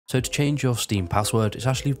So to change your Steam password, it's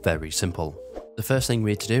actually very simple. The first thing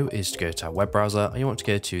we need to do is to go to our web browser, and you want to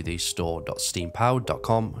go to the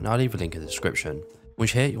store.steampowered.com, and I'll leave a link in the description.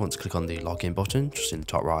 Once you're here, you want to click on the login button just in the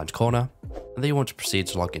top right hand corner, and then you want to proceed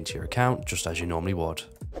to log into your account just as you normally would.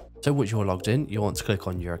 So once you're logged in, you want to click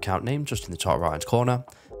on your account name just in the top right hand corner,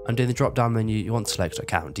 and in the drop down menu you want to select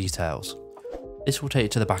account details. This will take you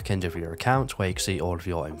to the back end of your account where you can see all of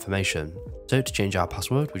your information. So to change our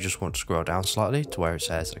password, we just want to scroll down slightly to where it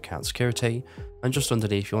says account security, and just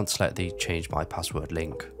underneath you want to select the change my password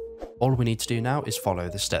link. All we need to do now is follow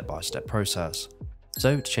the step-by-step process.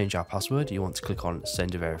 So to change our password, you want to click on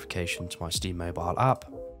send a verification to my Steam mobile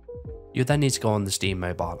app. You then need to go on the Steam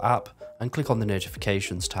mobile app and click on the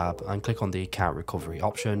notifications tab and click on the account recovery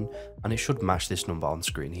option, and it should match this number on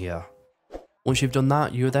screen here. Once you've done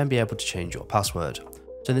that, you will then be able to change your password.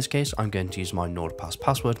 So in this case, I'm going to use my NordPass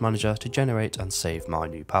password manager to generate and save my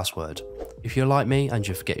new password. If you're like me and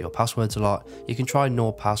you forget your passwords a lot, you can try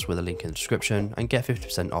NordPass with a link in the description and get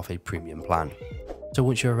 50% off a premium plan. So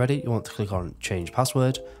once you're ready, you want to click on change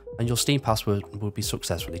password, and your Steam password will be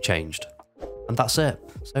successfully changed. And that's it.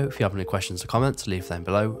 So if you have any questions or comments, leave them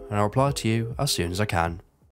below and I'll reply to you as soon as I can.